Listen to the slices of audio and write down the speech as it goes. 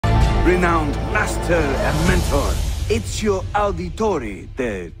renowned master and mentor, Ezio Auditore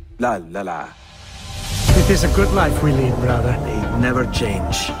de la. It is a good life we lead, brother. They never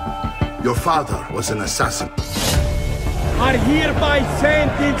change. Your father was an assassin. Are hereby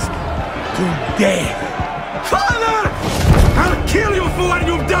sentenced to death. Father! I'll kill you for what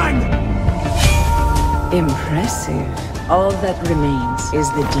you've done! Impressive. All that remains is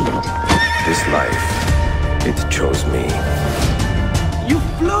the deed. This life, it chose me. You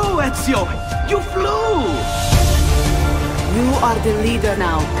flew, Ezio! You flew! You are the leader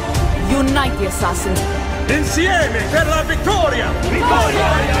now. Unite the assassins. Insieme per la vittoria!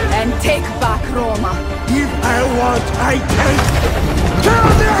 And take back Roma. If I want, I take! Kill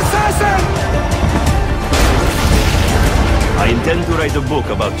the assassin! I intend to write a book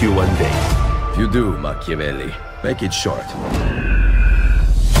about you one day. If you do, Machiavelli, make it short.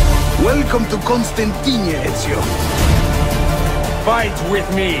 Welcome to Constantine, Ezio. Fight with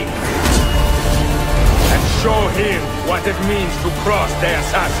me. And show him what it means to cross the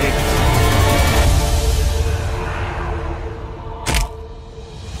assassin.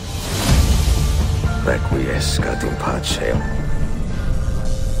 Requiescat in pace.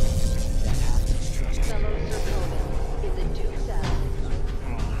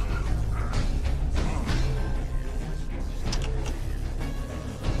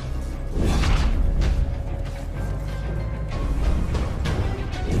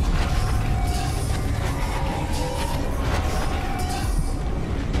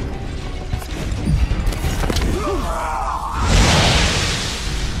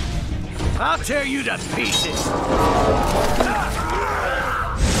 I'll tear you to pieces!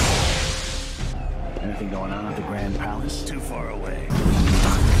 Anything going on at the Grand Palace? Too far away.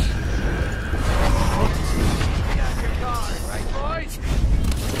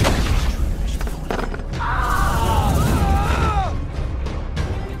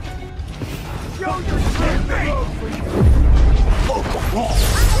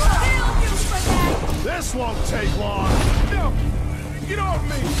 This won't take long. No! Get off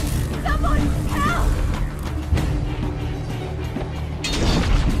me! Someone help!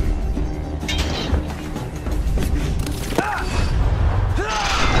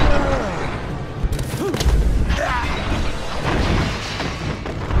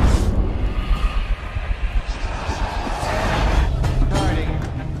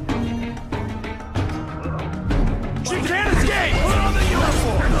 She can't escape! Put on the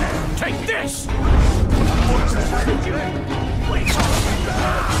uniform! Take this!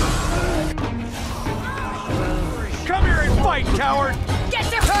 Come here and fight, coward! Get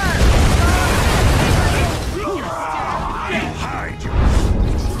to her! Hide you!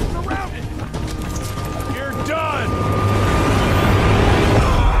 Surrounded! You're done!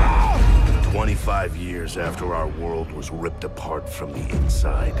 25 years after our world was ripped apart from the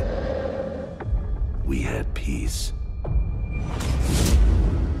inside, we had peace.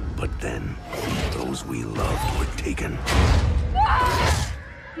 But then, those we loved were taken.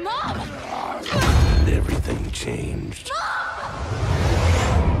 Mom! And everything changed.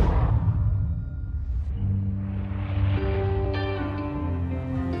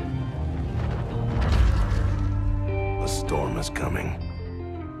 A storm is coming,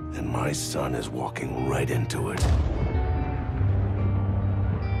 and my son is walking right into it.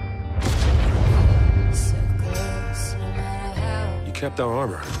 You kept our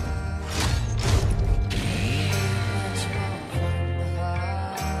armor.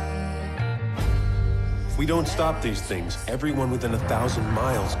 If we don't stop these things, everyone within 1,000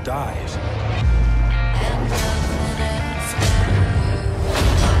 miles dies.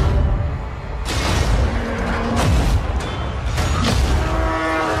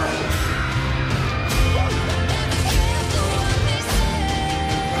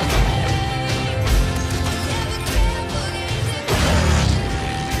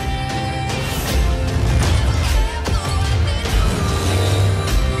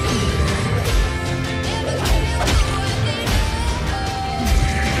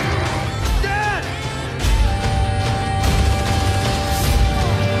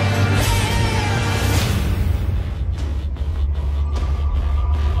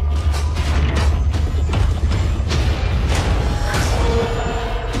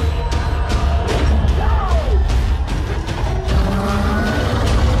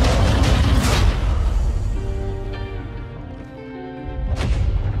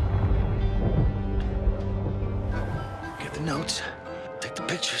 Notes. Take the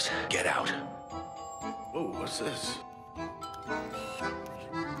pictures. Get out. Oh, what's this?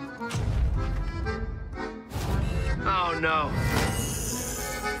 Oh, no.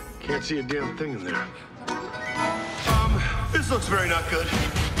 Can't see a damn thing in there. This looks very not good.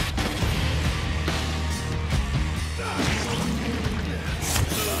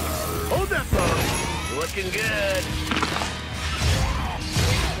 that phone. Looking good.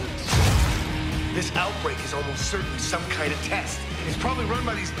 This outbreak is almost certainly some kind of test. It's probably run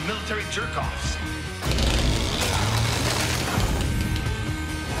by these military jerk-offs.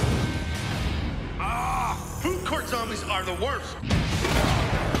 Food court zombies are the worst.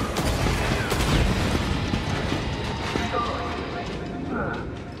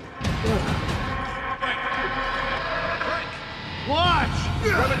 Frank! Watch!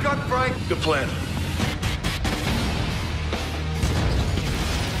 Run a gun, Frank. Good plan.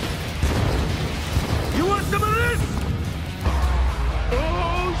 You want some of this?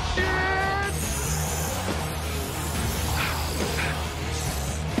 Oh, shit!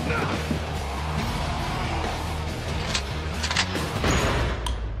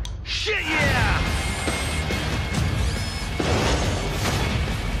 Shit, yeah!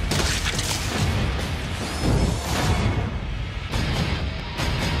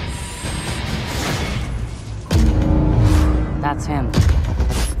 That's him.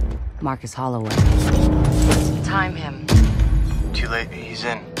 Marcus Holloway. Time him. Too late, he's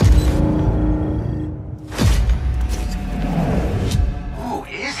in. Who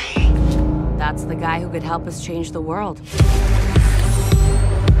is he? That's the guy who could help us change the world.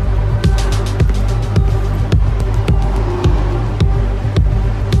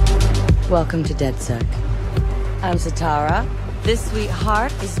 Welcome to DedSec. I'm Satara. This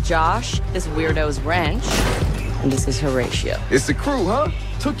sweetheart is Josh. This weirdo's Wrench. And this is Horatio. It's the crew, huh?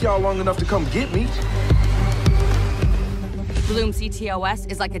 Took y'all long enough to come get me. Bloom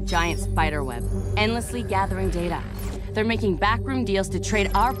CTOS is like a giant spider web, endlessly gathering data. They're making backroom deals to trade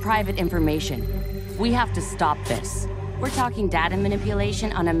our private information. We have to stop this. We're talking data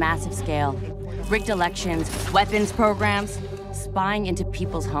manipulation on a massive scale. Rigged elections, weapons programs, spying into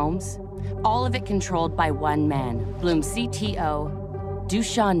people's homes. All of it controlled by one man, Bloom CTO,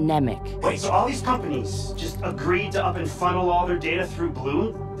 Dusan Nemec. Wait, so all these companies just agreed to up and funnel all their data through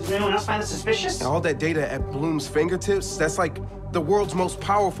Bloom? Does anyone else find it suspicious? And all that data at Bloom's fingertips, that's like the world's most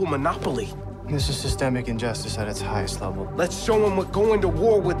powerful monopoly. This is systemic injustice at its highest level. Let's show them what going to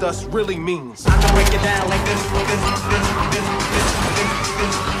war with us really means. I'm gonna break it down like this. I'm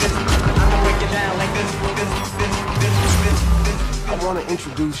gonna break it down like this. I want to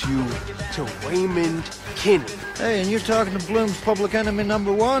introduce you to Raymond Kinney. Hey, and you're talking to Bloom's public enemy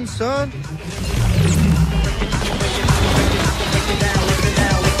 #1, son?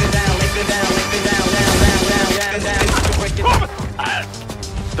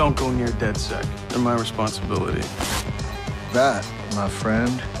 Don't go near DedSec. They're my responsibility. That, my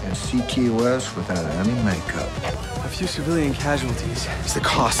friend, is CTOS without any makeup. A few civilian casualties is the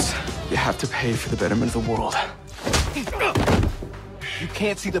cost you have to pay for the betterment of the world. You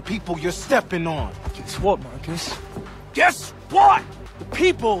can't see the people you're stepping on. Guess what, Marcus? Guess what? The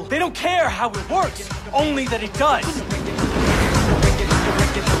people, they don't care how it works, only that it does.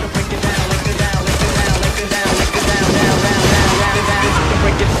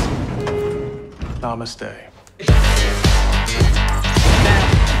 Namaste.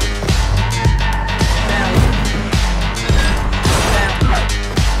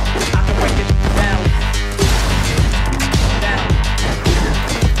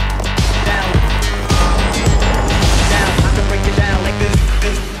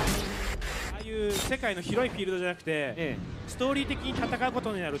ああいう世界の広いフィールドじゃなくて、ストーリー的に戦うこ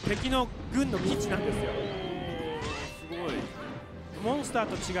とになる敵の軍の基地なんですよ。すごい。モンスター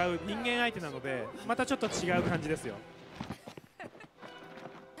と違う人間相手なので、またちょっと違う感じですよ。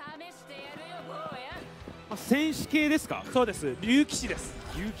戦士系ですか？そうです。竜騎士です。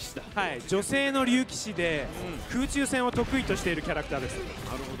竜騎士だ。はい。女性の竜騎士で、空中戦を得意としているキャラクターです。なる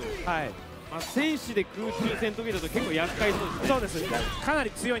ほど。はい。まあ、戦士で空中戦得意だと結構厄介そうですね。そうです。かなり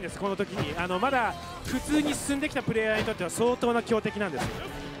強いんです。この時にまだ普通に進んできたプレイヤーにとっては相当な強敵なんです。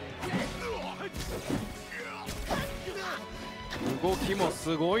動きも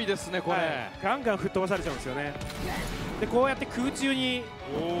すごいですね、これ、はい、ガンガン吹っ飛ばされちゃうんですよね。でこうやって空中に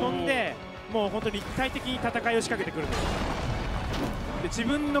飛んで、もう本当に立体的に戦いを仕掛けてくるんです。で自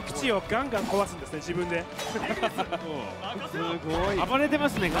分の基地をガンガン壊すんですね、自分で。すごい暴れてま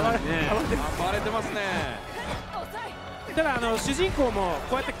すね、かなりね。暴れてますね。ただ主人公も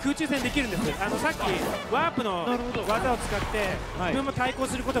こうやって空中戦できるんです。さっきワープの技を使って自分も対抗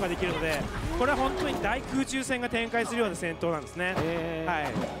することができるので、これは本当に大空中戦が展開するような戦闘なんですね。は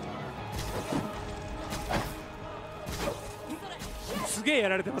い。すげえや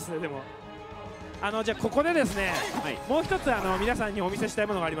られてますね。でもじゃあここでですね、もう一つ皆さんにお見せしたい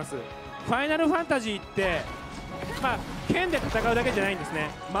ものがあります。ファイナルファンタジーってまあ剣で戦うだけじゃないんですね。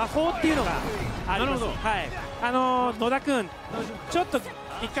魔法っていうのがあります。はい。野田君、ちょっと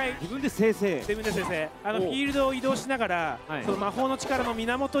一回自分で生成フィールドを移動しながら、その魔法の力の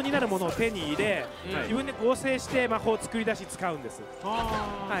源になるものを手に入れ、自分で合成して魔法を作り出し使うんです。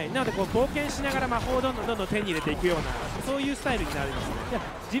はい、なのでこう冒険しながら魔法をどんどん手に入れていくようなそういうスタイルになりますね。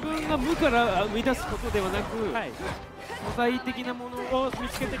自分が無から生み出すことではなく、素材的なものを見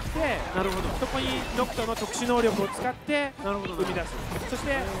つけてきて、なるほど、そこにノクトの特殊能力を使って生み出す。そし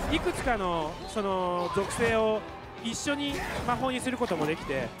ていくつかのその属性を一緒に魔法にすることもでき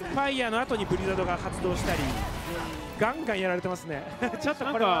て、ファイヤーの後にブリザードが発動したり、ガンガンやられてますね。ちょっと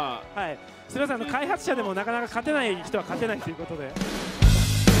これは、すみません、開発者でもなかなか勝てない人は勝てないということで。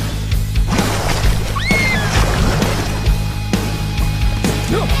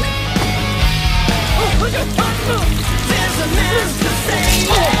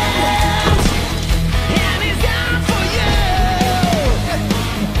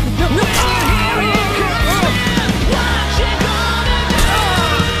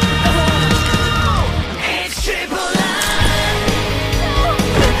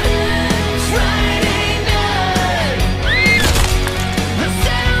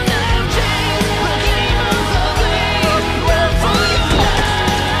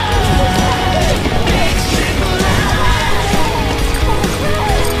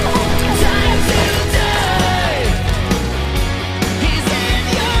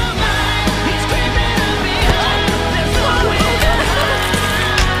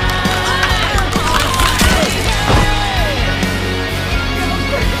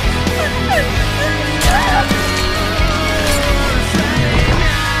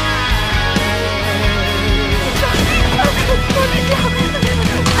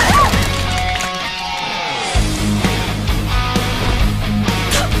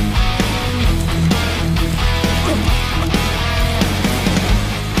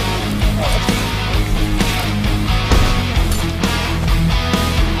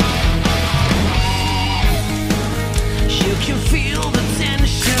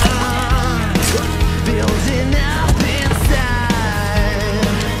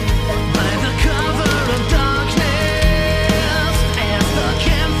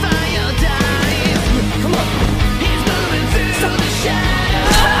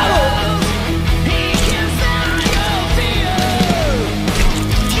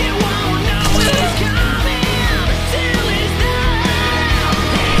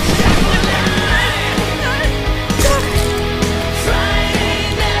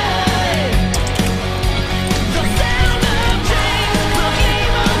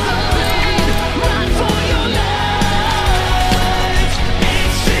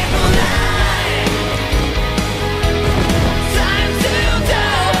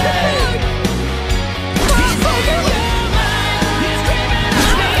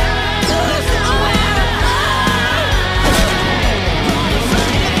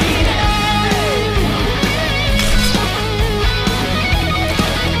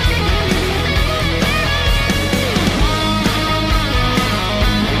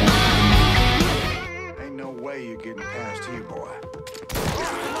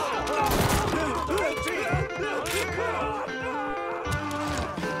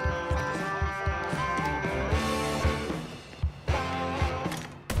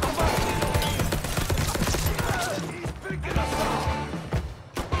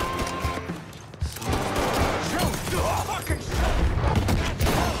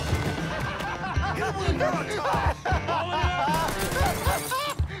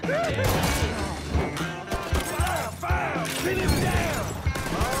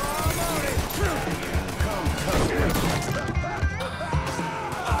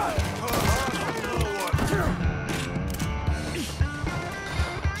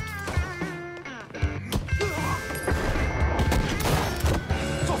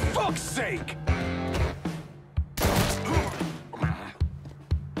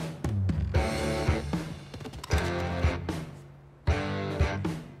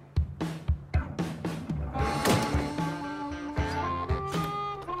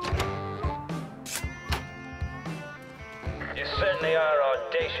You certainly are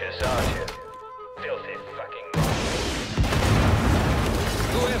audacious, aren't you? Filthy fucking...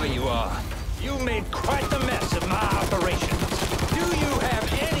 Whoever you are, you made quite the mess of my operation. Do you have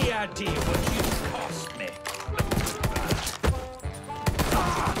any idea what you've cost me?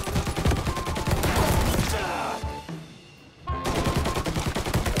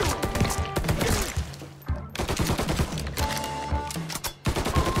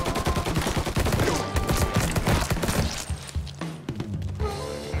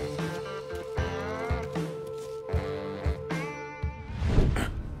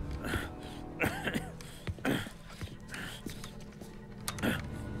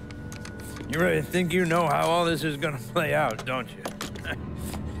 You really think you know how all this is gonna play out, don't you?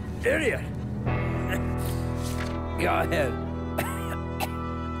 Idiot! Go ahead.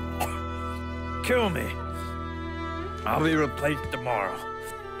 Kill me. I'll be replaced tomorrow.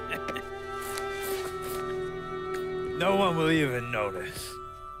 No one will even notice.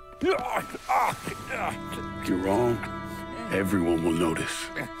 You're wrong. Everyone will notice.